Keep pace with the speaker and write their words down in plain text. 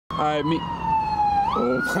Alright, me.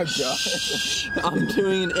 Oh my god. I'm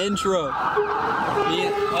doing an intro.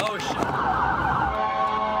 Oh shit.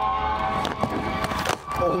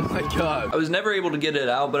 Oh my god. I was never able to get it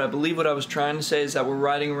out, but I believe what I was trying to say is that we're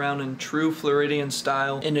riding around in true Floridian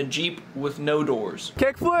style in a Jeep with no doors.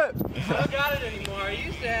 Kickflip! I don't got it anymore. I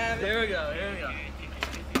used to have it. Here we go, here we go.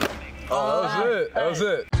 Oh, that was it. That was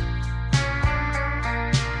it.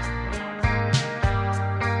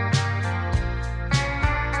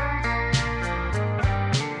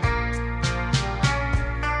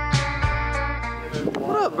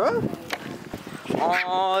 What up, bro?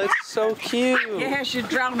 Oh, it's so cute. Yes, you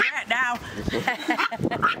drowned that now.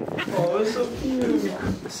 Oh, it's so cute.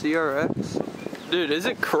 CRX? Dude, is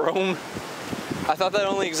it chrome? I thought that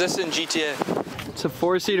only existed in GTA. It's a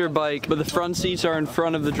 4-seater bike, but the front seats are in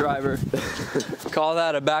front of the driver. Call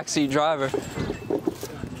that a backseat driver.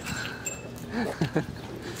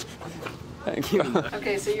 Thank you.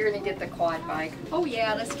 Okay, so you're gonna get the quad bike. Oh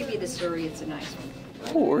yeah, let's give you the Surrey. It's a nice one.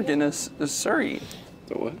 Oh, we're getting a Surrey.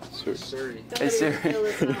 The what? Surrey. Hey, Surrey.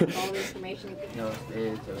 No,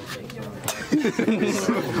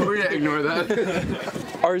 We're gonna ignore that.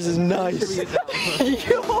 Ours is nice.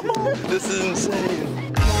 Yo, this is insane.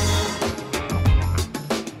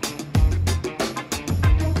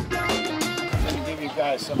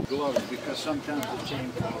 Guys, some gloves because sometimes the chain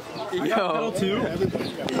falls off. Yo. I got pedal too. Yo.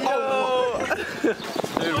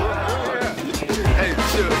 Dude, hey,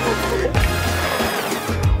 dude.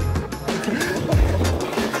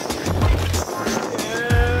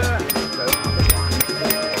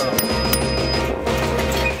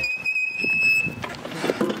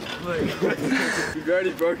 You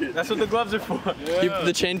already broke it. That's what the gloves are for. Yeah.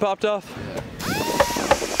 The chain popped off?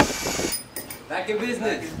 Back in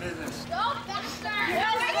business.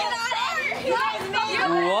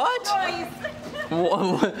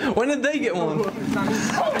 What? When did they get one?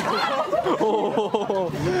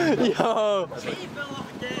 Oh, yo.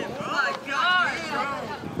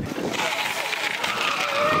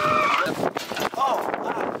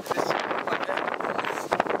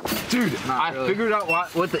 Dude, I figured out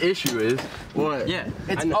what the issue is. What? Yeah.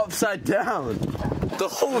 It's upside down. The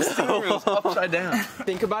whole steering wheel's upside down.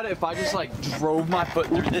 Think about it, if I just like drove my foot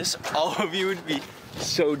through this, All of you would be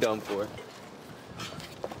so dumb for.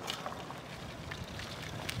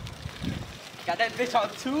 Got that bitch on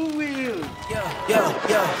 2 wheels.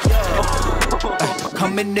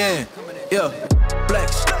 Coming in, yeah,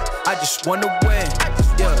 flex. I just wanna win,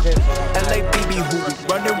 yeah. LA BB who we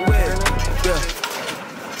running with, yeah.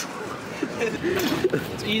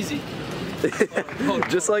 It's easy.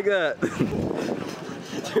 just like that.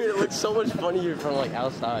 Dude, it looks so much funnier from like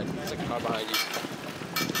outside. It's like a car behind you.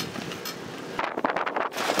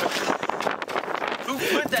 Who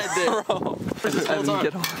put that there? Bro. Evan,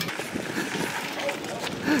 get on.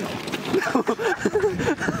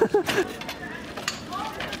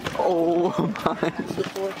 Oh my. The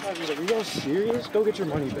 4 times, he's like, are you guys serious? Go get your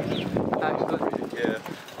money back. Actually, yeah.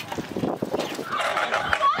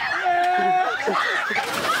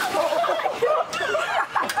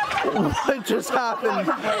 What just happened?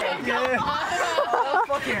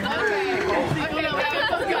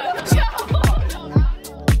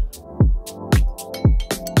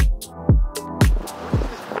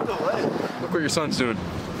 Look what your son's doing.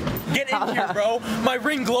 Get in here, bro. My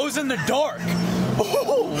ring glows in the dark.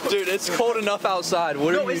 Dude, it's cold enough outside.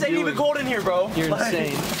 What are you doing? No, it ain't even cold in here, bro. You're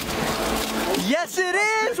insane. Yes, it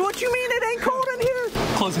is. What you mean it ain't cold in here?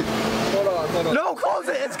 Close it. Hold on. No, close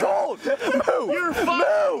it. It's cold. Move. You're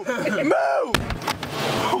Move. Move.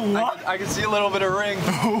 What? I can see a little bit of ring.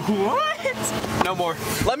 What? No more.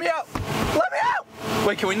 Let me out. Let me out.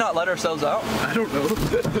 Wait, can we not let ourselves out? I don't know.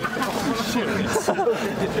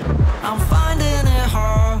 I'm finding it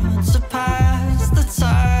hard to pass the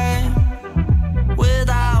time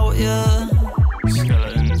without you.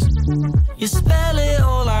 Skeletons. You spell it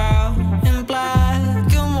all out in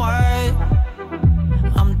black and white.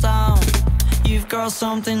 I'm down. You've got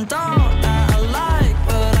something dark that I like,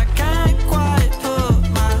 but I can't quite put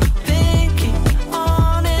my pinky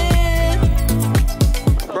on it.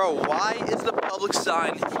 Bro, why is the public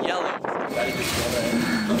sign yellow?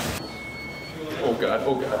 Oh god,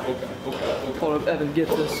 oh god, oh god, oh god, oh god. Hold up, Evan, get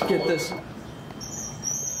this, get this.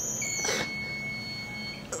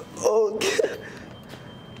 Oh, God.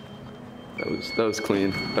 That was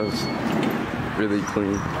clean. That was really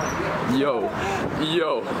clean. Yo,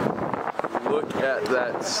 look at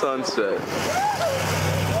that sunset.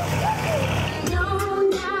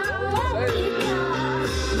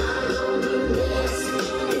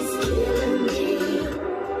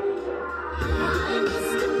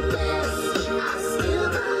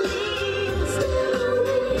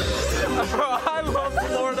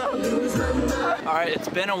 All right, it's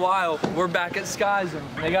been a while. We're back at Sky Zone.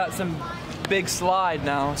 They got some big slide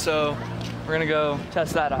now, so we're gonna go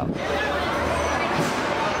test that out. I'm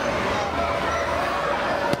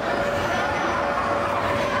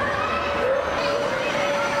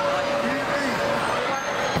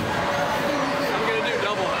gonna do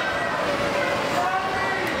double.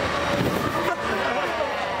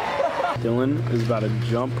 Dylan is about to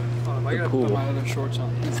jump I gotta pool. put my other shorts on.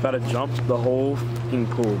 He's about to jump the whole fucking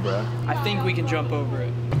pool, bruh. I think we can jump over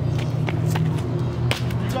it.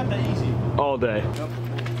 It's not that easy. All day.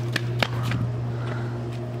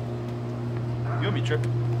 You'll be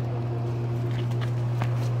tripping.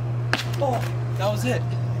 Oh, that was it.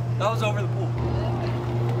 That was over the pool.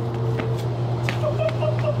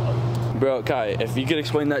 Bro, Kai, if you could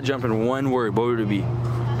explain that jump in one word, what would it be?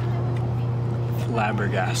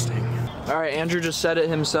 Flabbergasting. All right, Andrew just said it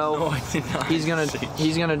himself. No, I did not. He's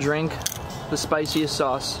gonna drink the spiciest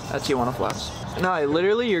sauce at Tijuana Flats. No,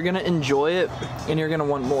 literally, you're gonna enjoy it and you're gonna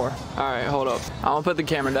want more. All right, hold up. I'm gonna put the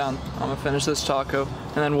camera down. I'm gonna finish this taco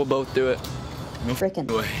and then we'll both do it. Frickin'.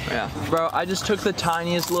 Yeah, bro, I just took the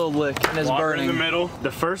tiniest little lick and it's Water burning. in the middle.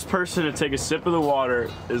 The first person to take a sip of the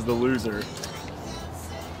water is the loser.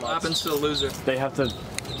 What happens to the loser? They have to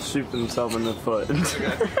shoot themselves in the foot.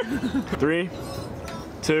 3,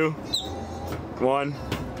 2, 1,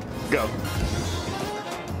 go.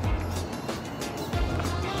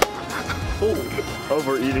 Oh,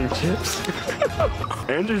 overeating chips.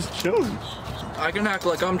 Andrew's chilling. I can act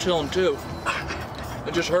like I'm chilling too.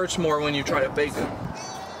 It just hurts more when you try to bake it.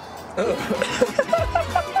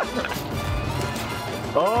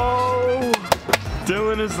 Oh,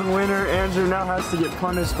 Dylan is the winner. Andrew now has to get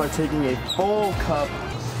punished by taking a full cup.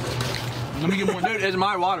 Let me get more. Dude, it's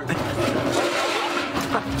my water.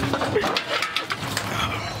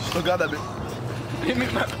 Still got that bit. Give me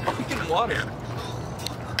my fucking water.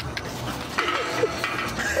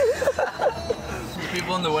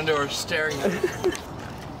 People in the window are staring at me.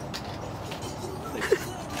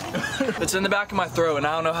 It's in the back of my throat and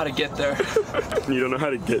I don't know how to get there. You don't know how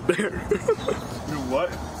to get there. Through what?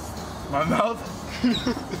 My mouth?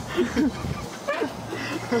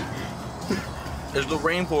 There's the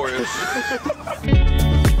rainforest.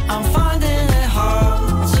 I'm finding it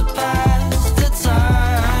hard to pass